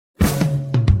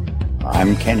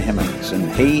I'm Ken Hemmings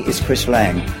and he is Chris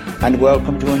Lang, and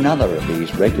welcome to another of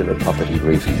these regular property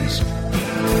briefings.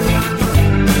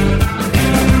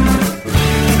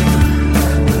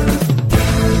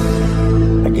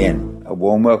 Again, a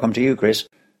warm welcome to you, Chris.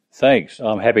 Thanks.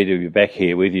 I'm happy to be back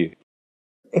here with you.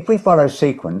 If we follow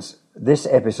sequence, this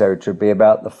episode should be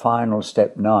about the final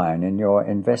step 9 in your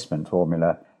investment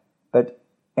formula. But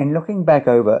in looking back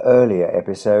over earlier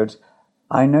episodes,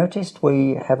 I noticed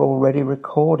we have already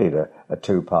recorded a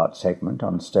two-part segment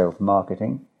on stealth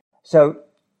marketing. So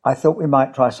I thought we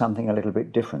might try something a little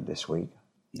bit different this week.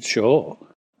 Sure.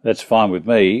 That's fine with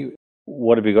me.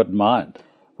 What have you got in mind?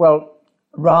 Well,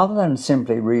 rather than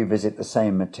simply revisit the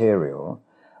same material,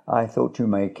 I thought you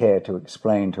may care to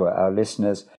explain to our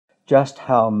listeners just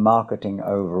how marketing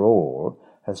overall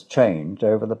has changed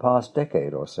over the past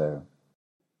decade or so.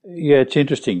 Yeah, it's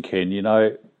interesting, Ken. You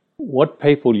know, what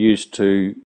people used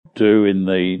to do in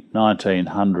the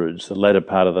 1900s, the latter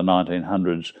part of the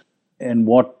 1900s, and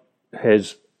what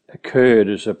has occurred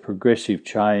as a progressive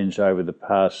change over the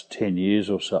past 10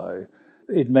 years or so,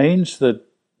 it means that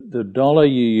the dollar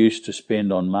you used to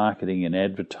spend on marketing and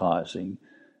advertising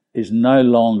is no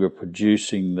longer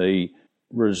producing the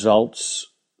results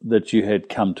that you had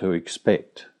come to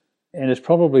expect. And it's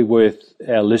probably worth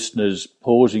our listeners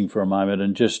pausing for a moment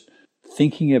and just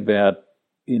thinking about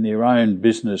in their own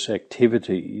business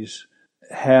activities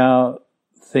how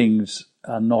things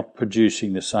are not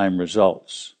producing the same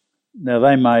results. Now,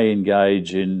 they may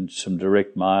engage in some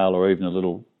direct mail or even a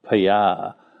little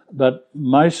PR, but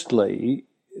mostly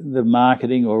the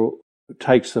marketing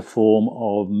takes the form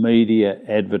of media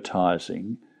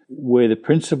advertising, where the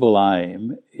principal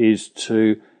aim is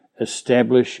to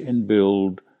establish and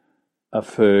build a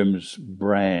firm's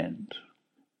brand.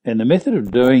 And the method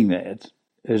of doing that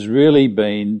has really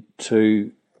been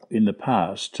in the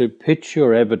past, to pitch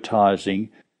your advertising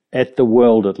at the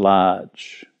world at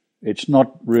large. It's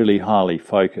not really highly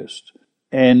focused.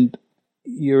 And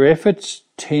your efforts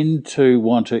tend to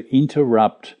want to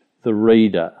interrupt the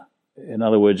reader, in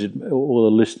other words, or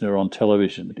the listener on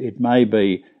television. It may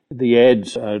be the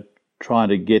ads are trying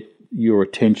to get your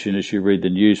attention as you read the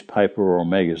newspaper or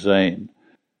magazine.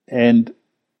 And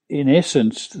in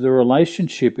essence, the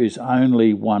relationship is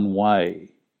only one way.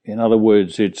 In other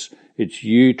words, it's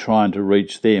you trying to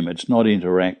reach them. It's not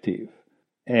interactive.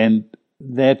 And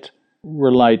that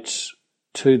relates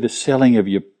to the selling of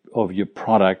your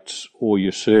products or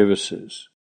your services.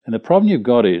 And the problem you've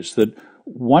got is that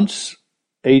once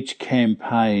each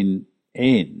campaign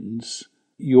ends,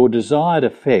 your desired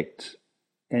effect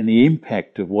and the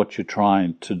impact of what you're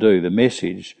trying to do, the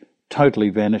message, totally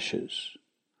vanishes.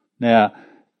 Now,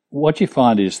 what you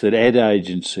find is that ad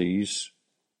agencies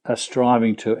are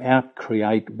striving to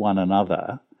outcreate one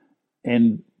another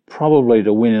and probably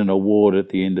to win an award at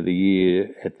the end of the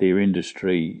year at their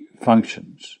industry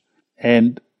functions.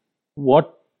 And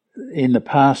what in the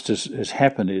past has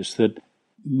happened is that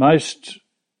most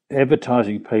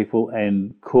advertising people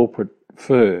and corporate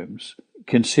firms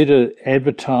consider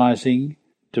advertising,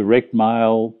 direct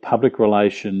mail, public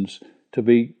relations to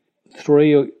be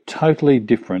three totally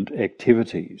different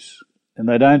activities. And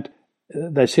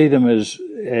they see them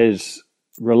as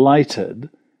related,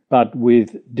 but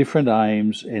with different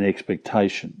aims and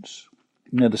expectations.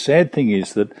 Now, the sad thing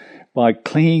is that by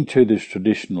clinging to this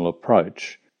traditional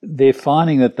approach, they're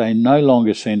finding that they no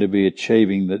longer seem to be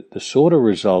achieving the sort of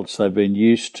results they've been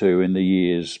used to in the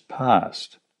years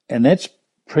past. And that's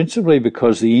principally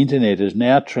because the internet has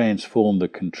now transformed the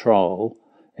control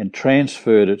and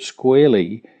transferred it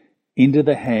squarely into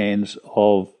the hands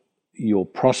of your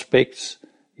prospects,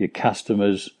 your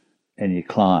customers, and your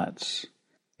clients.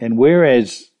 And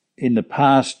whereas in the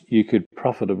past you could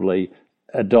profitably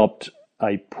adopt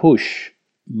a push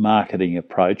marketing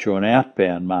approach or an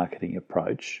outbound marketing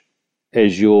approach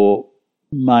as your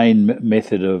main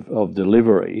method of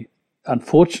delivery,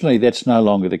 unfortunately that's no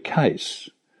longer the case.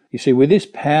 You see, with this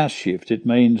power shift, it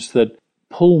means that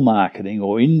pull marketing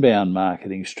or inbound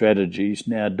marketing strategies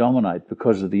now dominate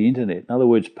because of the internet. In other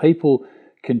words, people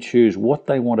can choose what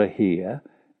they want to hear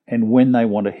and when they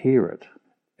want to hear it.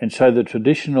 And so the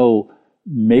traditional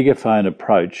megaphone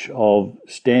approach of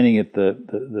standing at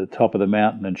the top of the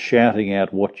mountain and shouting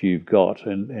out what you've got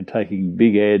and taking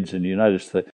big ads, and you notice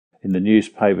that in the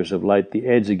newspapers of late, the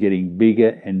ads are getting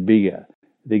bigger and bigger.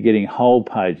 They're getting whole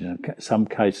pages, in some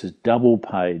cases double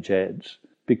page ads,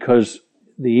 because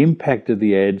the impact of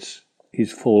the ads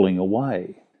is falling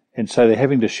away. And so they're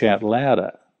having to shout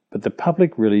louder. But the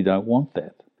public really don't want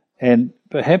that. And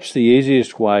perhaps the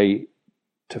easiest way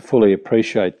to fully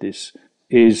appreciate this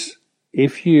is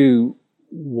if you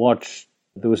watch,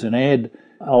 there was an ad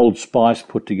Old Spice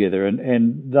put together.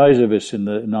 And those of us in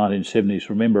the 1970s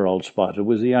remember Old Spice. It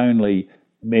was the only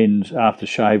men's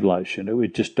aftershave lotion.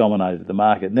 It just dominated the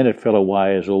market. And then it fell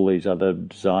away as all these other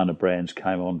designer brands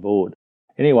came on board.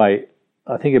 Anyway,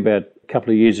 I think about a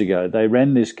couple of years ago, they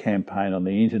ran this campaign on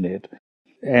the internet,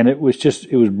 and it was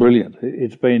brilliant.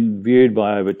 It's been viewed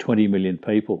by over 20 million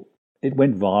people. It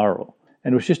went viral.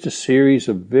 And it was just a series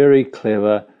of very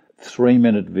clever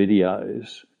 3-minute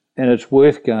videos. And it's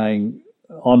worth going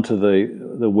onto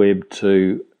the web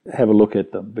to have a look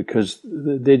at them because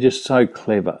they're just so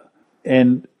clever.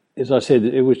 And as I said,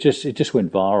 it just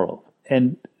went viral.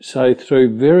 And so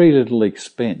through very little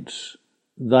expense,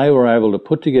 they were able to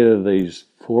put together these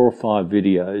 4 or 5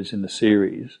 videos in the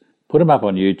series, put them up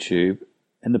on YouTube,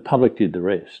 and the public did the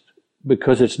rest.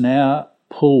 Because it's now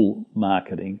pull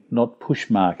marketing, not push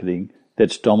marketing,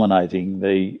 that's dominating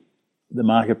the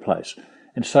marketplace.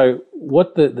 And so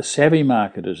what the savvy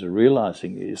marketers are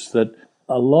realising is that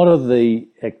a lot of the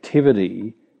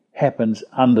activity happens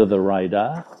under the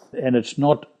radar, and it's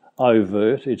not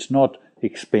overt, it's not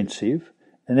expensive,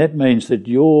 and that means that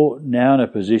you're now in a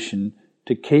position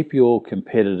to keep your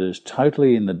competitors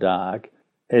totally in the dark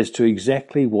as to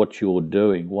exactly what you're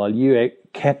doing while you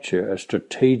capture a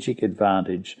strategic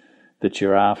advantage that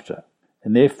you're after.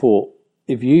 And therefore,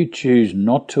 if you choose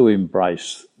not to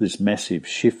embrace this massive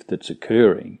shift that's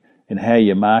occurring in how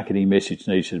your marketing message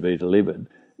needs to be delivered,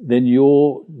 then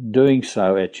you're doing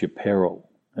so at your peril.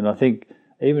 And I think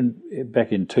even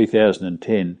back in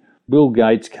 2010, Bill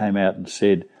Gates came out and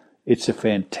said, it's a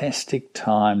fantastic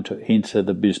time to enter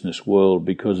the business world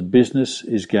because business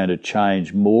is going to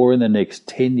change more in the next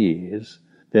 10 years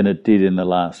than it did in the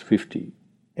last 50.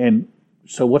 And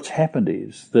so what's happened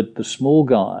is that the small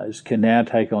guys can now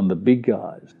take on the big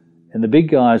guys. And the big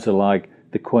guys are like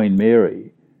the Queen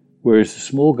Mary, whereas the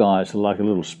small guys are like a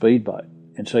little speedboat.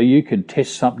 And so you can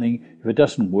test something. If it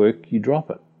doesn't work, you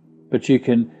drop it. But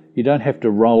you don't have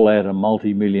to roll out a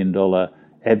multi-million-dollar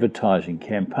advertising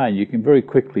campaign. You can very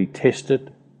quickly test it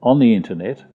on the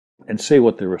internet and see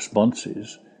what the response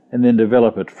is and then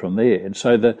develop it from there. And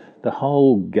so the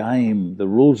whole game, the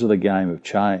rules of the game have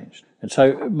changed. And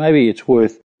so maybe it's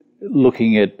worth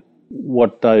looking at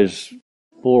what those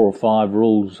 4 or 5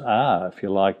 rules are, if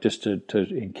you like, just to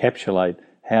encapsulate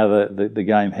how the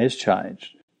game has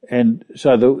changed. And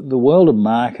so the world of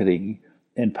marketing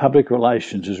and public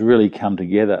relations has really come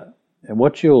together. And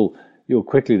what you'll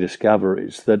quickly discover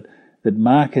is that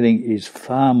marketing is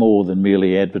far more than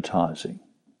merely advertising.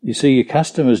 You see, your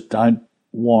customers don't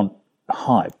want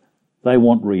hype. They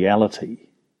want reality.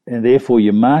 And therefore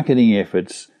your marketing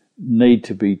efforts need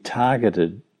to be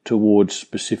targeted towards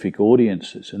specific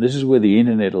audiences. And this is where the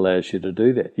internet allows you to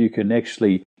do that. You can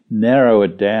actually narrow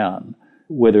it down,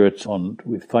 whether it's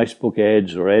with Facebook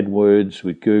ads or AdWords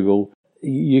with Google.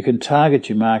 You can target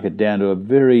your market down to a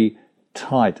very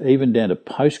tight, even down to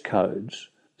postcodes,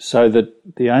 so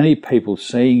that the only people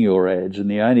seeing your ads and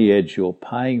the only ads you're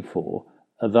paying for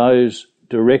are those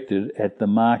directed at the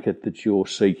market that you're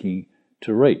seeking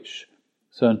to reach.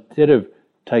 So instead of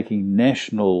taking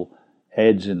national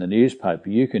ads in the newspaper,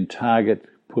 you can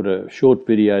put a short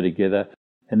video together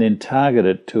and then target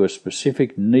it to a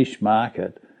specific niche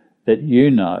market that you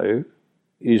know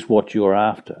is what you're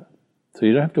after. So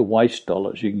you don't have to waste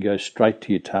dollars. You can go straight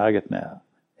to your target now.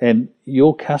 And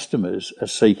your customers are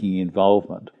seeking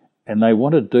involvement, and they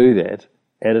want to do that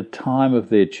at a time of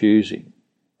their choosing.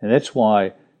 And that's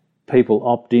why people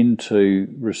opt in to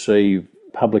receive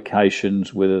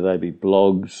publications, whether they be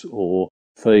blogs or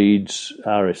feeds,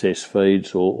 RSS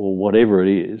feeds or whatever it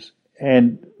is.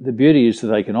 And the beauty is that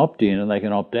they can opt in and they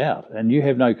can opt out, and you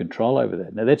have no control over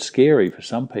that. Now, that's scary for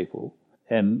some people.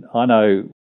 And I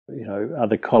know,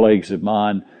 other colleagues of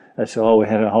mine, they say, we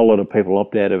had a whole lot of people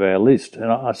opt out of our list. And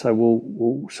I say,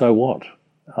 well, so what?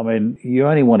 I mean, you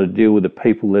only want to deal with the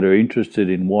people that are interested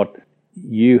in what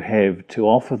you have to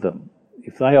offer them.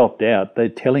 If they opt out, they're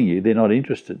telling you they're not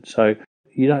interested. So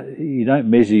you don't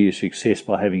measure your success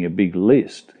by having a big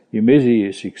list. You measure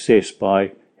your success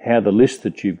by how the list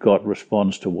that you've got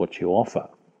responds to what you offer.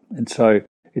 And so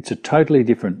it's a totally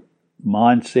different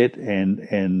mindset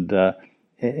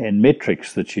and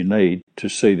metrics that you need to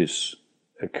see this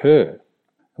occur.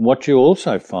 And what you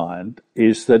also find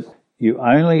is that you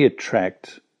only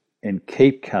attract and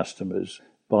keep customers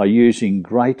by using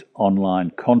great online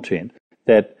content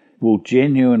that will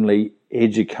genuinely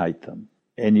educate them.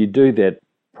 And you do that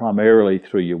primarily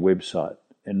through your website.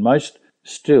 And most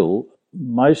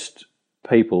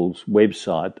people's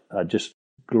website are just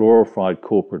glorified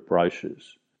corporate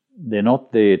brochures. They're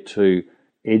not there to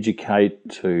educate,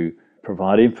 to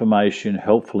provide information,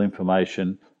 helpful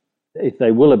information.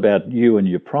 they will about you and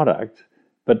your product,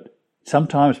 but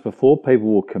sometimes before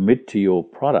people will commit to your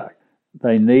product,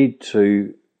 they need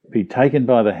to be taken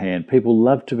by the hand. People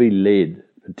love to be led,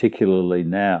 particularly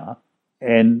now,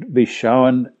 and be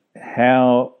shown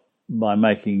how, by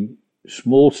making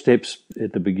small steps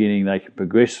at the beginning, they can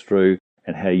progress through,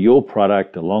 and how your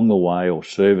product along the way or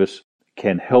service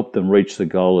can help them reach the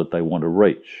goal that they want to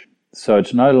reach. So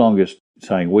it's no longer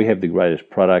saying, we have the greatest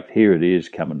product, here it is,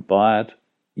 come and buy it.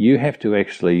 You have to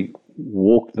actually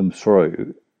walk them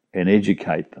through and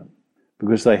educate them,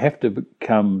 because they have to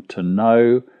come to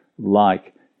know,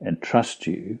 like, and trust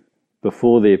you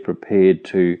before they're prepared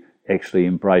to actually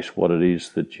embrace what it is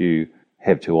that you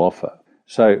have to offer.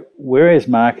 So whereas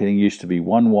marketing used to be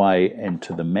one way and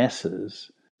to the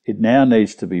masses, it now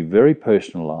needs to be very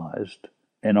personalised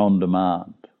and on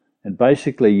demand. And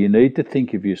basically you need to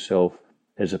think of yourself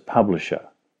as a publisher.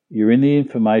 You're in the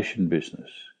information business.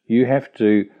 You have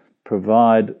to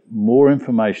provide more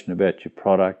information about your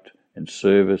product and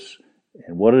service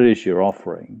and what it is you're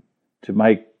offering to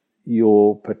make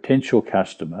your potential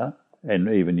customer and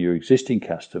even your existing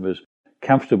customers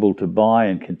comfortable to buy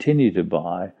and continue to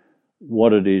buy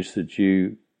what it is that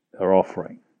you are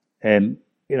offering. And,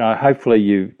 hopefully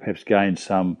you perhaps gained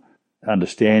some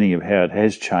understanding of how it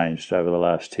has changed over the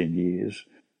last 10 years.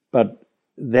 But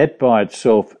that by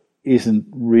itself isn't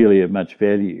really of much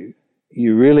value.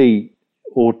 You really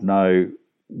ought to know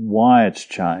why it's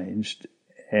changed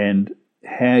and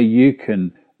how you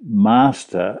can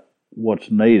master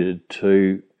what's needed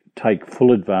to take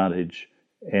full advantage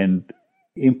and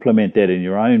implement that in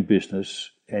your own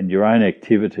business and your own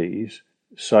activities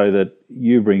so that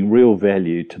you bring real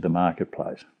value to the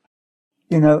marketplace.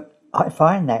 I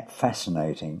find that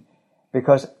fascinating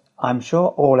because I'm sure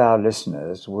all our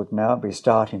listeners would now be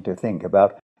starting to think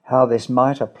about how this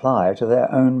might apply to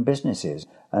their own businesses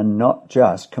and not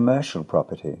just commercial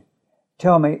property.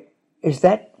 Tell me, is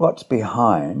that what's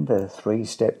behind the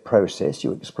 3-step process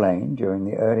you explained during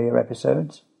the earlier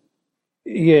episodes?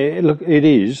 Yeah, look, it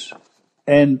is.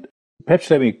 And perhaps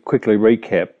let me quickly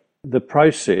recap. The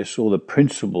process or the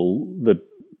principle that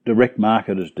direct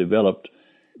marketers developed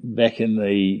back in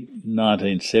the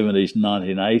 1970s,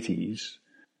 1980s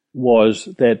was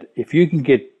that if you can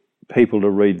get people to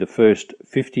read the first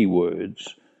 50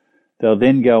 words, they'll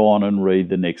then go on and read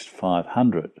the next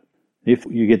 500. If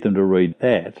you get them to read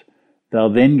that,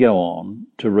 they'll then go on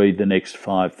to read the next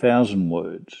 5,000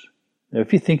 words. Now,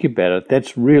 if you think about it,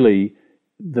 that's really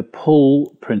the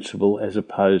pull principle as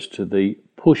opposed to the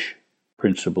push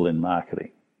principle in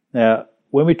marketing. Now,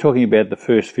 when we're talking about the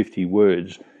first 50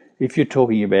 words, if you're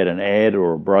talking about an ad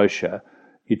or a brochure,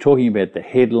 you're talking about the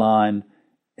headline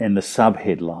and the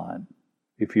subheadline.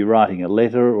 If you're writing a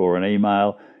letter or an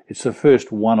email, it's the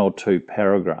first 1 or 2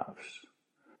 paragraphs.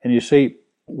 And you see,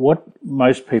 what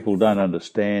most people don't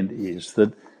understand is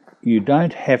that you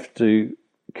don't have to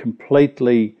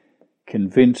completely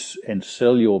convince and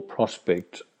sell your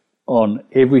prospect on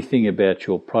everything about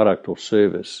your product or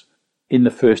service in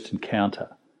the first encounter.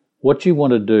 What you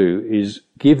want to do is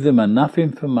give them enough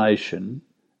information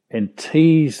and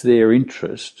tease their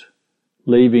interest,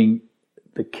 leaving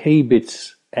the key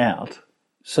bits out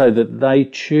so that they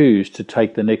choose to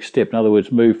take the next step. In other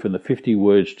words, move from the 50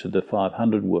 words to the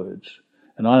 500 words.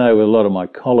 And I know a lot of my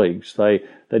colleagues, they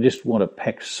just want to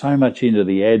pack so much into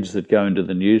the ads that go into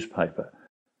the newspaper.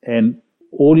 And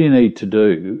all you need to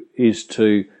do is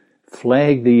to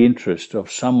flag the interest of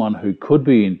someone who could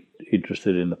be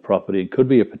interested in the property and could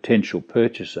be a potential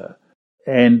purchaser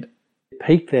and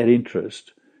pique that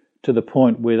interest to the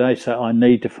point where they say, I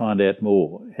need to find out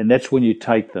more. And that's when you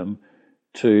take them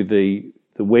to the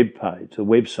web page, the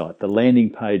website, the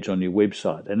landing page on your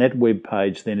website. And that web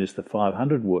page then is the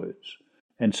 500 words.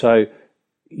 And so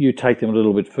you take them a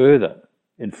little bit further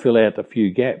and fill out a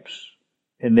few gaps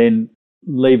and then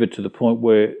leave it to the point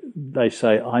where they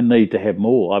say, I need to have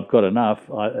more. I've got enough.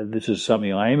 This is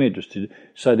something I am interested in.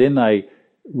 So then they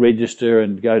register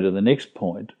and go to the next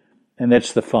point, and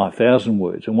that's the 5,000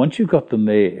 words. And once you've got them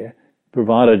there,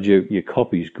 provided your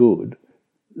copy's good,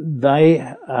 they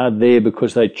are there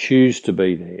because they choose to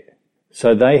be there.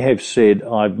 So they have said,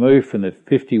 I've moved from the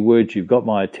 50 words, you've got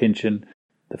my attention.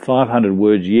 The 500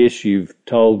 words, yes, you've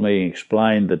told me and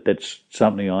explained that that's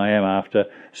something I am after.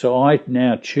 So I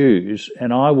now choose,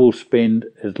 and I will spend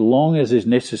as long as is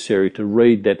necessary to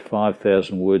read that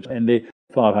 5,000 words. And the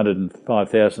 500 and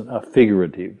 5,000 are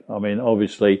figurative. I mean,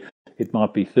 obviously, it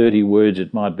might be 30 words,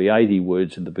 it might be 80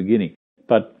 words in the beginning.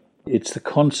 But it's the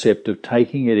concept of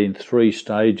taking it in 3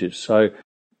 stages. So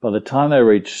by the time they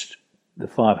reach the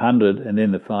 500 and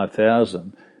then the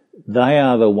 5,000, they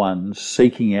are the ones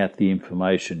seeking out the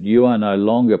information. You are no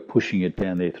longer pushing it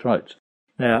down their throats.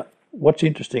 Now, what's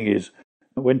interesting is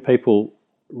when people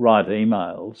write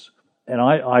emails, and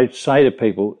I say to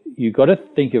people, you've got to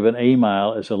think of an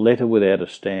email as a letter without a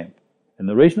stamp. And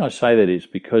the reason I say that is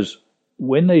because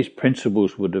when these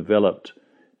principles were developed,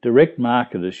 direct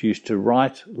marketers used to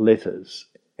write letters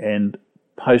and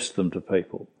post them to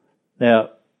people. Now,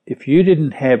 if you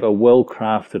didn't have a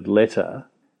well-crafted letter,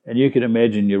 and you can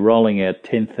imagine you're rolling out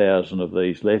 10,000 of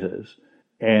these letters,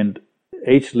 and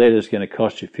each letter is going to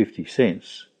cost you 50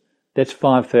 cents, that's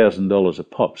 $5,000 a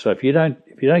pop. So if you don't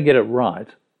get it right,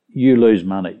 you lose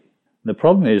money. And the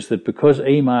problem is that because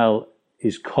email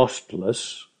is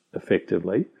costless,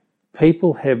 effectively,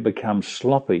 people have become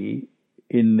sloppy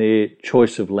in their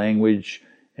choice of language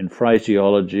and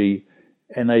phraseology,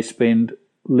 and they spend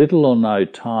little or no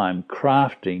time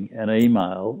crafting an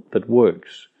email that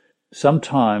works.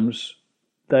 Sometimes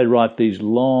they write these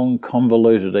long,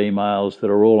 convoluted emails that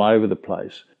are all over the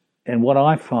place. And what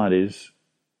I find is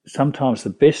sometimes the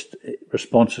best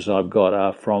responses I've got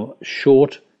are from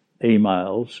short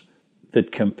emails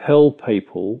that compel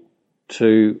people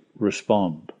to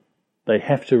respond. They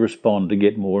have to respond to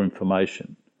get more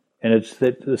information. And it's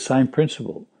the same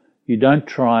principle. You don't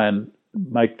try and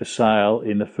make the sale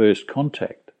in the first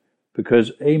contact,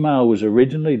 because email was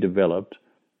originally developed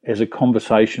as a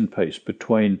conversation piece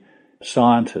between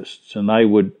scientists, and they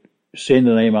would send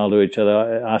an email to each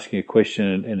other asking a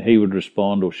question, and he would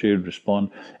respond or she would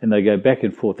respond, and they go back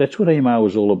and forth. That's what email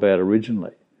was all about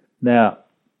originally. Now,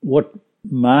 what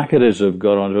marketers have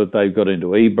got onto it, they've got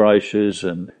into e-brochures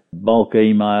and bulk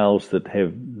emails that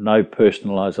have no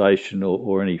personalisation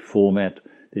or any format.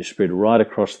 They're spread right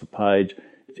across the page.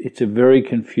 It's a very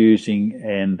confusing,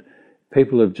 and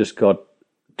people have just got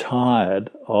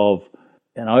tired of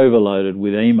and overloaded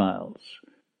with emails.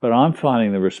 But I'm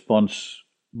finding the response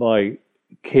by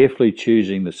carefully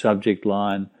choosing the subject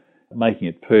line, making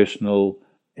it personal,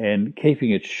 and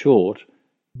keeping it short,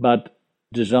 but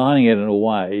designing it in a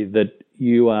way that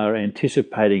you are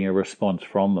anticipating a response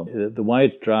from them. The way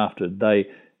it's drafted,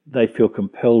 they feel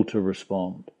compelled to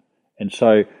respond. And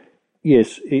so,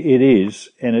 yes, it is,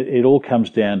 and it all comes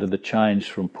down to the change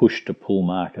from push to pull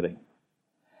marketing.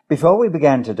 Before we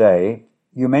began today,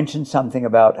 you mentioned something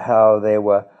about how there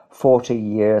were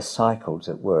 40-year cycles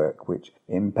at work which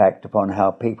impact upon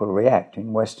how people react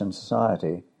in Western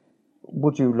society.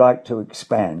 Would you like to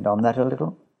expand on that a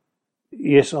little?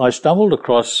 Yes, I stumbled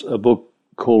across a book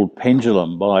called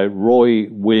Pendulum by Roy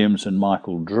Williams and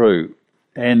Michael Drew,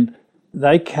 and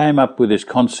they came up with this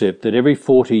concept that every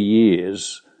 40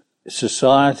 years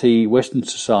society, Western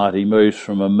society, moves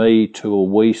from a me to a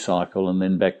we cycle and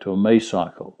then back to a me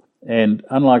cycle. And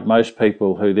unlike most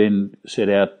people who then set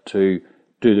out to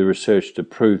do the research to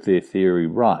prove their theory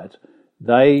right,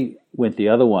 they went the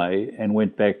other way and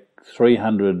went back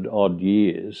 300 odd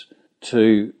years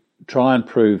to try and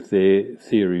prove their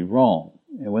theory wrong.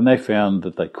 And when they found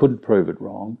that they couldn't prove it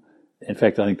wrong, in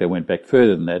fact, I think they went back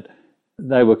further than that,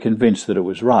 they were convinced that it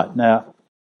was right. Now,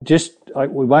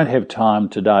 we won't have time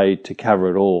today to cover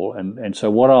it all. And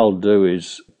so what I'll do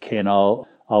is, Ken, I'll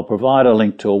provide a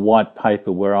link to a white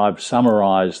paper where I've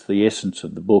summarised the essence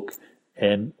of the book,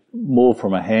 and more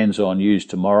from a hands-on use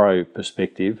tomorrow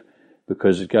perspective,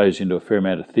 because it goes into a fair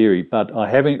amount of theory. But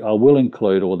I will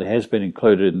include, or there has been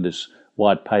included in this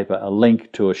white paper, a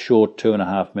link to a short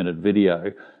 2.5-minute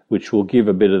video which will give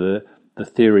a bit of the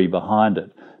theory behind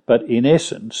it. But in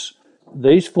essence,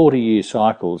 these 40-year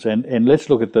cycles, and let's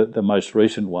look at the most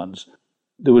recent ones.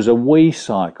 There was a we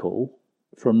cycle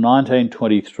from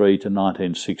 1923 to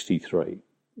 1963.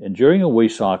 And during a we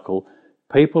cycle,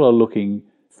 people are looking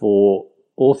for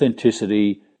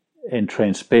authenticity and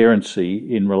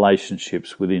transparency in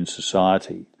relationships within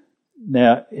society.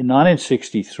 Now, in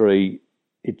 1963,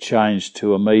 it changed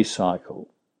to a me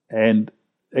cycle, and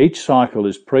each cycle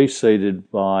is preceded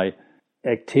by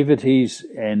activities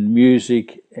and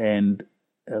music and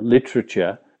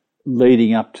literature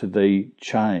leading up to the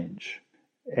change.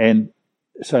 And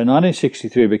so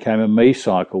 1963 became a me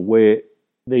cycle where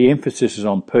the emphasis is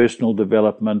on personal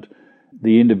development,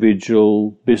 the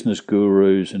individual, business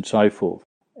gurus and so forth.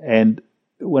 And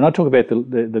when I talk about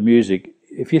the music,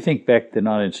 if you think back to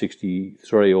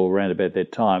 1963 or around about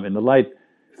that time, in the late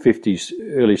 50s,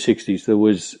 early 60s, there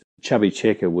was Chubby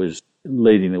Checker was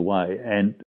leading the way.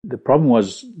 And the problem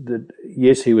was that,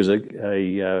 yes, he was a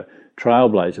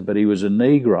trailblazer, but he was a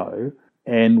Negro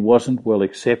and wasn't well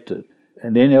accepted.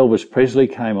 And then Elvis Presley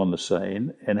came on the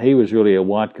scene, and he was really a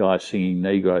white guy singing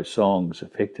Negro songs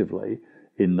effectively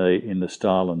in the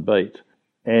style and beat.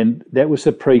 And that was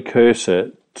the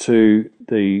precursor to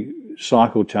the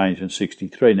cycle changed in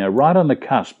 63. Now, right on the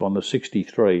cusp, on the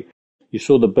 63, you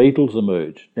saw the Beatles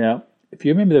emerge. Now, if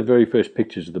you remember the very first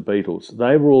pictures of the Beatles,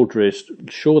 they were all dressed,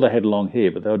 sure they had long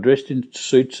hair, but they were dressed in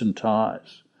suits and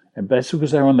ties. And that's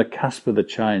because they were on the cusp of the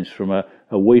change from a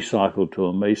we cycle to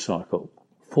a me cycle.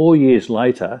 4 years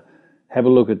later,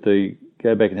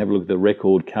 go back and have a look at the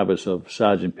record covers of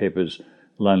Sgt. Pepper's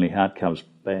Lonely Heart Club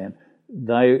Band.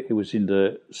 It was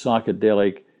into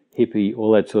psychedelic, hippie,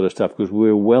 all that sort of stuff, because we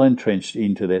were well entrenched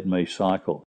into that me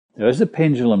cycle. Now, as the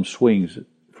pendulum swings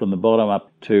from the bottom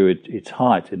up to its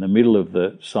height in the middle of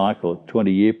the cycle,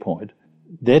 20-year point,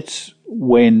 that's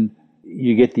when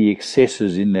you get the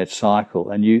excesses in that cycle.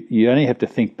 And you only have to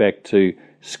think back to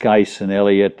Skase and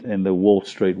Eliot and the Wall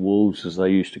Street Wolves, as they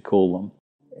used to call them.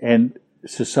 And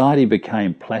society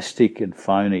became plastic and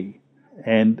phony,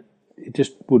 and it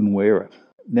just wouldn't wear it.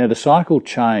 Now, the cycle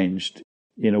changed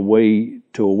to a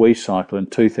we cycle in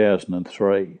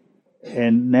 2003.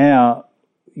 And now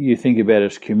you think about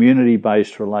it as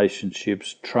community-based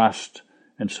relationships, trust,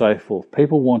 and so forth.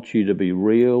 People want you to be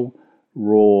real,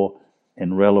 raw,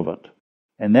 and relevant.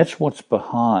 And that's what's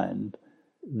behind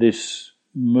this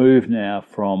move now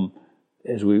from,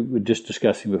 as we were just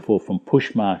discussing before, from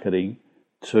push marketing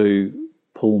to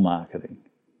pull marketing.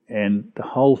 And the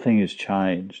whole thing has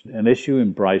changed. Unless you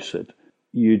embrace it,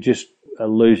 you just are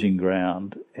losing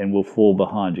ground and will fall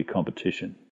behind your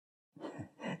competition.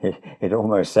 It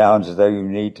almost sounds as though you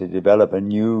need to develop a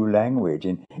new language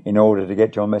in order to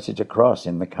get your message across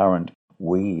in the current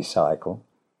we cycle.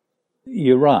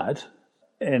 You're right.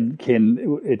 And Ken,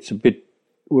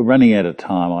 we're running out of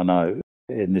time, I know,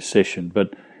 in this session,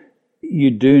 but you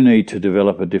do need to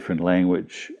develop a different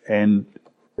language. And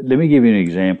let me give you an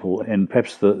example, and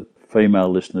perhaps the female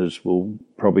listeners will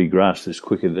probably grasp this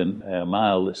quicker than our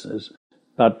male listeners.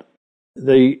 But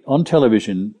on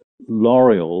television,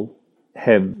 L'Oreal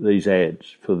have these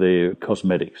ads for their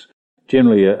cosmetics.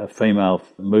 Generally a female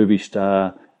movie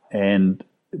star, and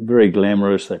very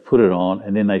glamorous. They put it on,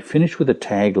 and then they finish with a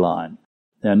tagline.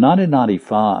 Now, in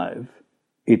 1995,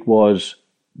 it was,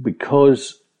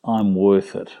 "Because I'm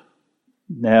worth it."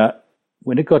 Now,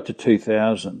 when it got to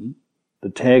 2000, the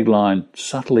tagline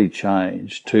subtly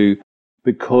changed to,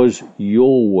 "Because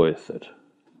you're worth it."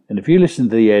 And if you listen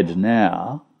to the ads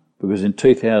now, because in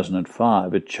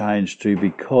 2005 it changed to,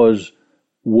 "Because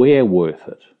we're worth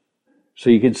it."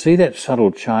 So you can see that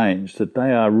subtle change, that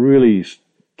they are really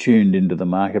tuned into the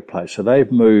marketplace. So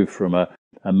they've moved from a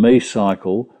me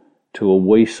cycle to a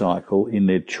we cycle in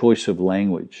their choice of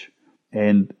language.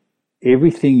 And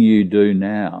everything you do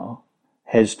now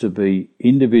has to be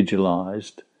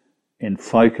individualized and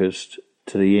focused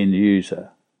to the end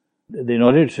user. They're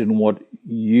not interested in what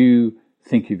you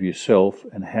think of yourself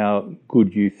and how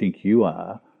good you think you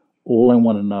are. All they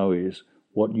want to know is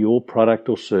what your product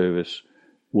or service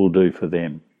will do for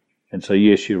them. And so,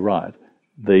 yes, you're right.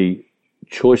 The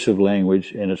choice of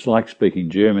language, and it's like speaking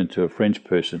German to a French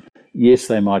person. Yes,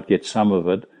 they might get some of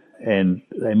it and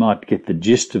they might get the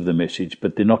gist of the message,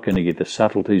 but they're not going to get the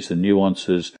subtleties, the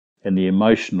nuances, and the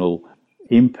emotional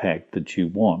impact that you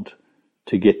want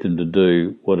to get them to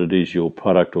do what it is your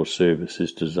product or service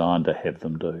is designed to have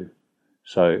them do.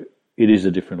 So it is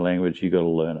a different language. You've got to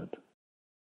learn it.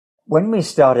 When we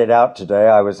started out today,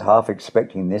 I was half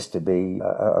expecting this to be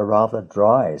a rather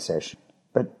dry session,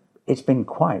 but it's been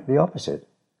quite the opposite.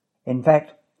 In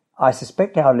fact, I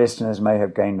suspect our listeners may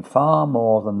have gained far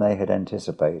more than they had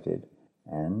anticipated,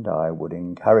 and I would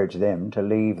encourage them to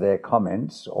leave their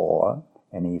comments or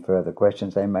any further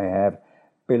questions they may have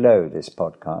below this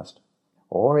podcast.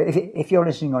 Or if you're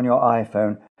listening on your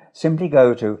iPhone, simply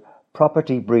go to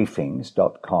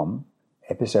propertybriefings.com,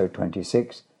 episode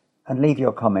 26, and leave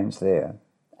your comments there.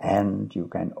 And you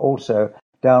can also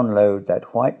download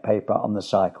that white paper on the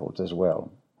cycles as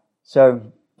well.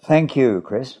 So, thank you,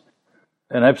 Chris.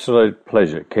 An absolute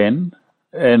pleasure, Ken.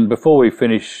 And before we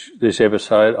finish this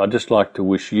episode, I'd just like to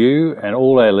wish you and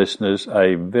all our listeners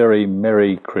a very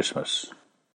Merry Christmas.